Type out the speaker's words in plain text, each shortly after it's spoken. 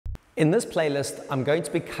In this playlist, I'm going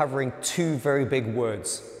to be covering two very big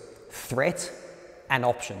words, threat and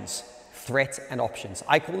options. Threat and options.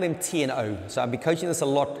 I call them T and O. So I've been coaching this a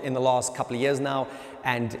lot in the last couple of years now,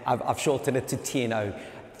 and I've shortened it to T and O.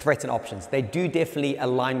 Threat and options. They do definitely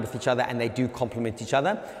align with each other and they do complement each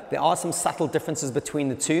other. There are some subtle differences between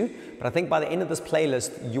the two, but I think by the end of this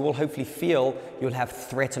playlist, you will hopefully feel you'll have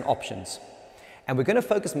threat and options. And we're going to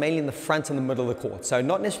focus mainly in the front and the middle of the court. So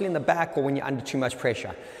not necessarily in the back or when you're under too much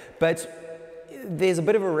pressure, but there's a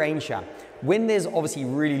bit of a range here. When there's obviously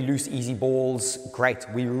really loose, easy balls, great.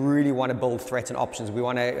 We really want to build threat and options. We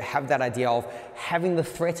want to have that idea of having the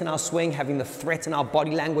threat in our swing, having the threat in our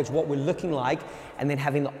body language, what we're looking like, and then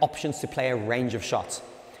having the options to play a range of shots.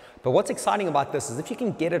 But what's exciting about this is if you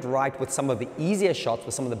can get it right with some of the easier shots,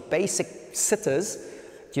 with some of the basic sitters,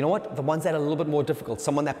 do you know what? The ones that are a little bit more difficult,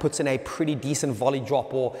 someone that puts in a pretty decent volley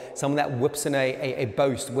drop or someone that whips in a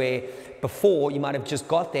boast where before you might have just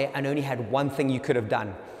got there and only had one thing you could have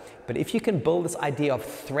done. But if you can build this idea of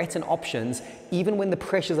threat and options, even when the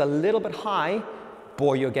pressure's a little bit high,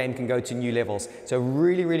 boy, your game can go to new levels. So a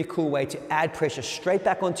really, really cool way to add pressure straight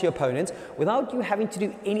back onto your opponent without you having to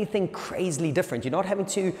do anything crazily different. You're not having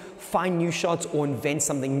to find new shots or invent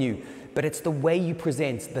something new, but it's the way you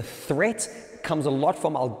present. The threat comes a lot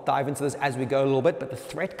from, I'll dive into this as we go a little bit, but the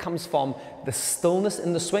threat comes from the stillness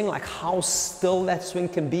in the swing, like how still that swing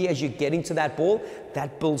can be as you're getting to that ball.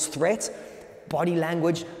 That builds threat. Body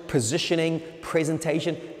language, positioning,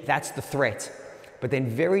 presentation, that's the threat. But then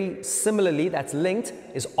very similarly, that's linked,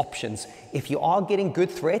 is options. If you are getting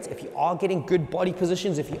good threat, if you are getting good body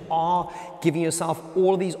positions, if you are giving yourself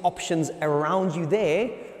all these options around you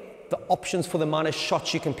there, the options for the amount of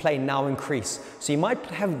shots you can play now increase. So you might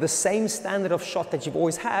have the same standard of shot that you've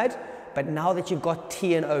always had, but now that you've got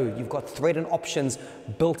T and O, you've got threat and options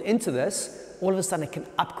built into this, all of a sudden it can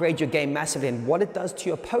upgrade your game massively, and what it does to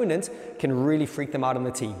your opponent can really freak them out on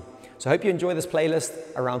the tee. So I hope you enjoy this playlist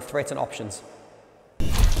around threat and options.